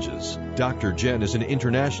challenges. Dr. Jen is an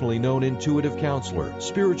internationally known intuitive counselor,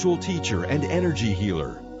 spiritual teacher, and energy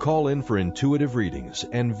healer. Call in for intuitive readings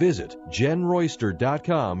and visit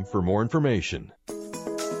JenRoyster.com for more information.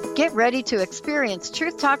 Get ready to experience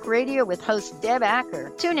Truth Talk Radio with host Deb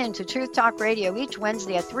Acker. Tune in to Truth Talk Radio each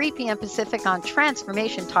Wednesday at 3 p.m. Pacific on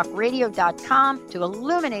TransformationTalkRadio.com to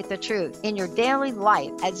illuminate the truth in your daily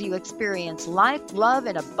life as you experience life, love,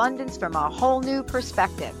 and abundance from a whole new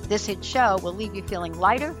perspective. This hit show will leave you feeling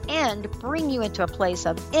lighter and bring you into a place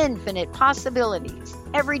of infinite possibilities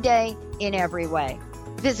every day in every way.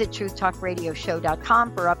 Visit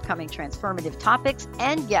TruthTalkRadioshow.com for upcoming transformative topics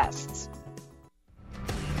and guests.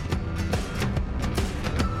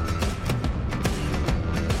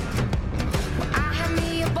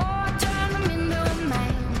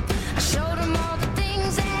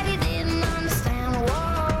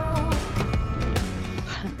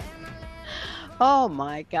 Oh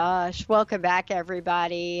my gosh. Welcome back,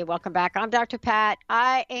 everybody. Welcome back. I'm Dr. Pat.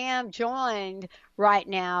 I am joined right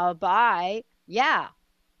now by,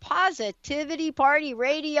 Positivity Party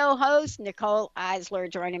Radio host Nicole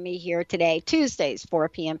Isler joining me here today, Tuesdays, 4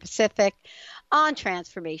 p.m. Pacific on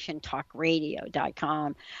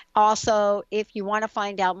TransformationTalkRadio.com. Also, if you want to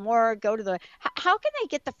find out more, go to how can they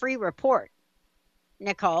get the free report?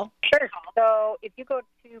 Nicole? Sure. So if you go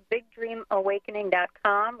to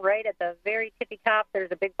BigDreamAwakening.com, right at the very tippy top,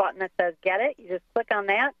 there's a big button that says Get It. You just click on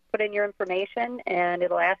that, put in your information, and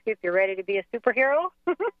it'll ask you if you're ready to be a superhero.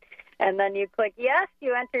 And then you click Yes,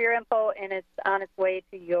 you enter your info, and it's on its way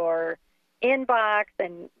to your inbox,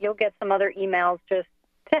 and you'll get some other emails just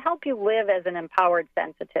to help you live as an empowered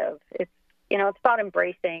sensitive. It's about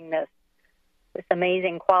embracing this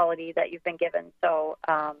amazing quality that you've been given. So,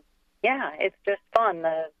 it's just fun.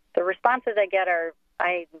 The responses I get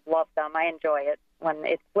I love them. I enjoy it when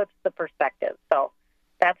it flips the perspective. So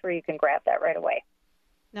that's where you can grab that right away.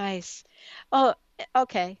 Nice. Oh,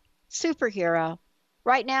 okay. Superhero.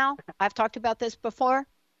 Right now, I've talked about this before,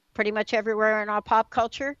 pretty much everywhere in our pop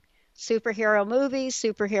culture. Superhero movies,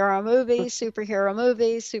 superhero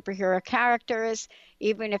characters.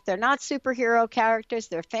 Even if they're not superhero characters,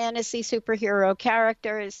 they're fantasy superhero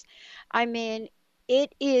characters. I mean,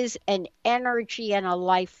 it is an energy and a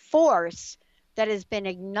life force that has been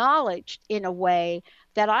acknowledged in a way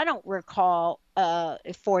that I don't recall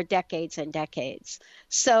for decades and decades.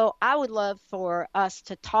 So I would love for us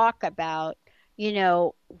to talk about,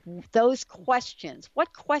 those questions.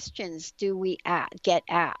 What questions do we get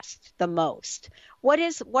asked the most? What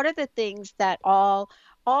are the things that all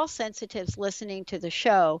sensitives listening to the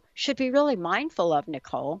show should be really mindful of,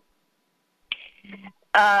 Nicole?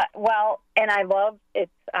 And I love,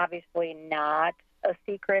 it's obviously not a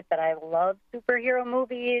secret that I love superhero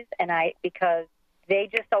movies, because they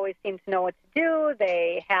just always seem to know what to do.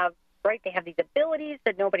 They have these abilities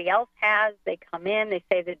that nobody else has. They come in, they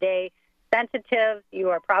save the day. Sensitives,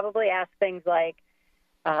 you are probably asked things like,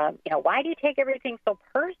 why do you take everything so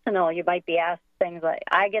personal? You might be asked things like,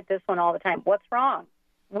 I get this one all the time. What's wrong?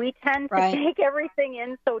 We tend to take everything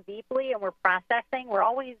in so deeply, and we're processing. We're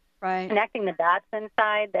always connecting the dots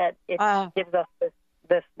inside that it gives us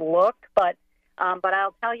this look. But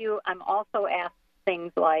I'll tell you, I'm also asked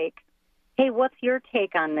things like, hey, what's your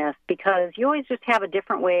take on this? Because you always just have a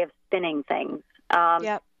different way of spinning things.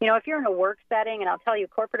 If you're in a work setting, and I'll tell you,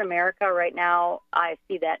 corporate America right now, I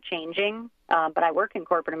see that changing. But I work in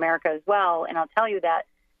corporate America as well, and I'll tell you that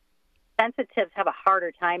sensitives have a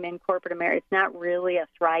harder time in corporate America. It's not really a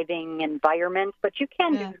thriving environment, but you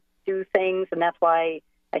can do things, and that's why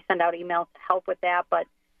I send out emails to help with that. But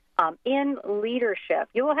in leadership,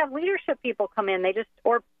 you will have leadership people come in.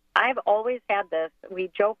 I've always had this.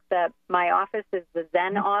 We joke that my office is the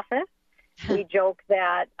Zen office. We joke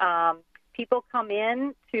that people come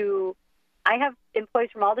in I have employees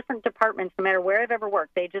from all different departments, no matter where I've ever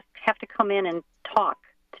worked. They just have to come in and talk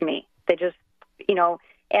to me. They just,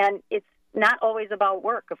 and it's not always about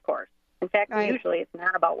work, of course. In fact, usually it's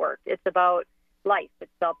not about work. It's about life.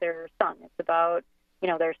 It's about their son. It's about,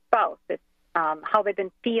 their spouse. It's how they've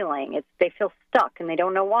been feeling. They feel stuck and they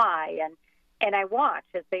don't know why. And I watch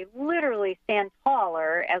as they literally stand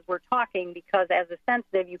taller as we're talking, because as a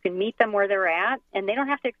sensitive, you can meet them where they're at and they don't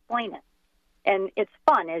have to explain it. And it's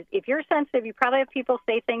fun. If you're sensitive, you probably have people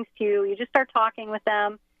say things to you. You just start talking with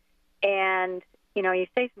them, and, you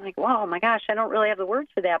say something like, "Whoa, my gosh, I don't really have the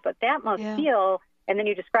words for that, but that must feel," and then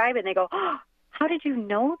you describe it, and they go, "Oh, how did you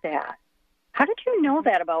know that? How did you know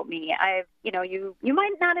that about me?" You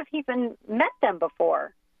might not have even met them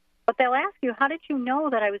before, but they'll ask you, "How did you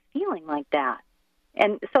know that I was feeling like that?"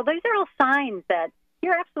 And so these are all signs that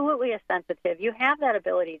you're absolutely a sensitive. You have that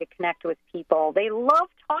ability to connect with people. They love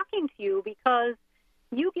talking to you because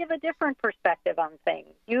you give a different perspective on things.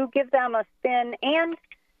 You give them a spin, and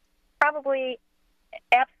probably,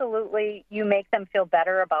 absolutely, you make them feel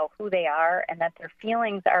better about who they are and that their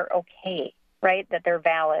feelings are okay, right? That they're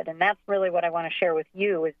valid. And that's really what I want to share with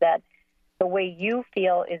you, is that the way you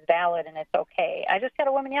feel is valid and it's okay. I just had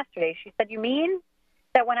a woman yesterday. She said, "You mean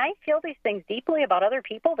that when I feel these things deeply about other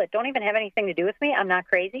people that don't even have anything to do with me, I'm not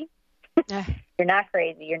crazy?" You're not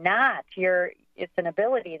crazy. You're not. It's an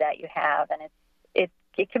ability that you have, and it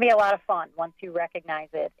can be a lot of fun once you recognize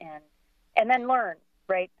it and then learn,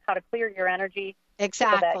 right, how to clear your energy.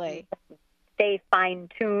 Exactly. So that you stay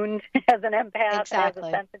fine-tuned as an empath, as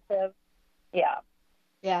a sensitive. Yeah.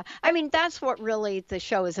 Yeah. I mean, that's what really the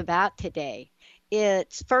show is about today.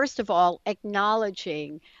 It's, first of all,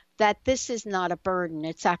 acknowledging that this is not a burden.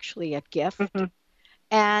 It's actually a gift. Mm-hmm.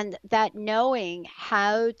 And that knowing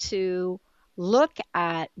how to look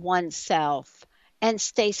at oneself and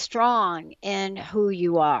stay strong in who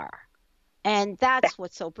you are. And that's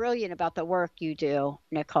what's so brilliant about the work you do,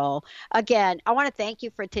 Nicole. Again, I want to thank you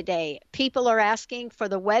for today. People are asking for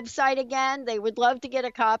the website again. They would love to get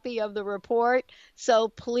a copy of the report. So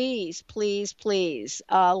please, please, please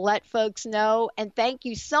let folks know. And thank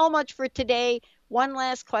you so much for today. One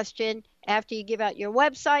last question. After you give out your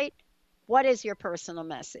website, what is your personal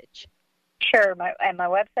message? Sure. My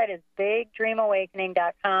website is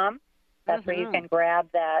bigdreamawakening.com. That's where you can grab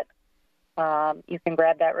that. You can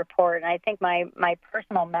grab that report. And I think my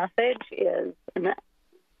personal message is, and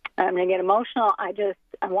I'm going to get emotional, I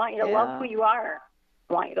want you to love who you are.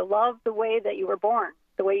 I want you to love the way that you were born,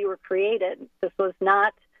 the way you were created. This was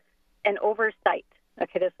not an oversight.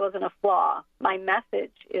 Okay, this wasn't a flaw. My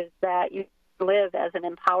message is that you live as an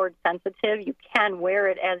empowered sensitive. You can wear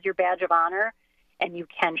it as your badge of honor, and you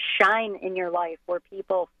can shine in your life where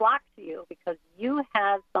people flock to you because you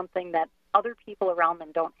have something that other people around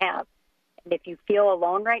them don't have. And if you feel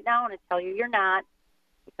alone right now, and I tell you you're not,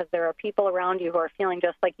 because there are people around you who are feeling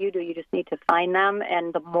just like you do, you just need to find them.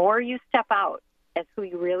 And the more you step out as who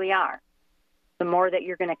you really are, the more that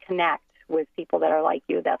you're going to connect with people that are like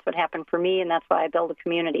you. That's what happened for me, and that's why I build a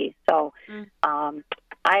community. So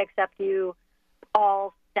I accept you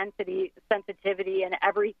all sensitivity and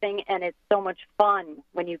everything, and it's so much fun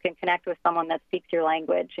when you can connect with someone that speaks your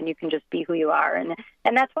language and you can just be who you are. And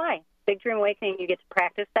that's why Big Dream Awakening, you get to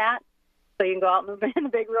practice that so you can go out and move in the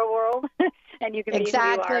big real world and you can be who you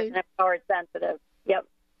are as an empowered sensitive. Yep.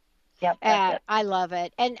 I love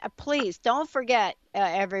it. And please don't forget,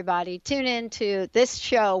 everybody, tune in to this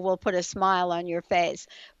show. Will put a smile on your face.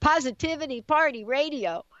 Positivity Party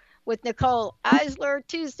Radio with Nicole Isler,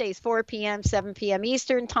 Tuesdays, 4 p.m., 7 p.m.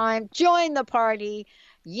 Eastern Time. Join the party,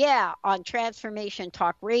 on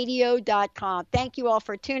transformationtalkradio.com. Thank you all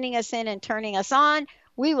for tuning us in and turning us on.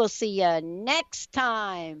 We will see you next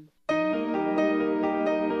time.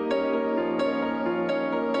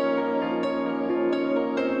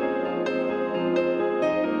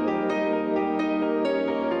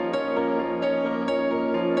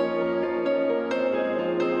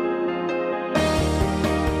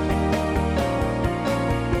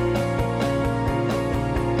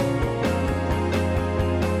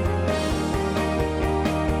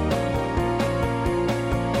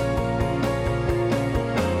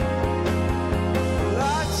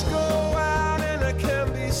 Lights go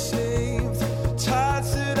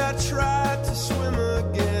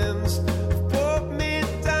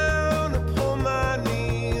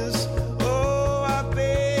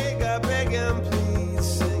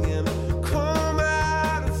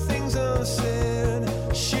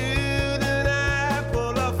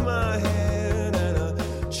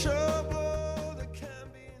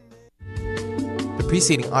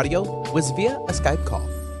preceding audio was via a Skype call.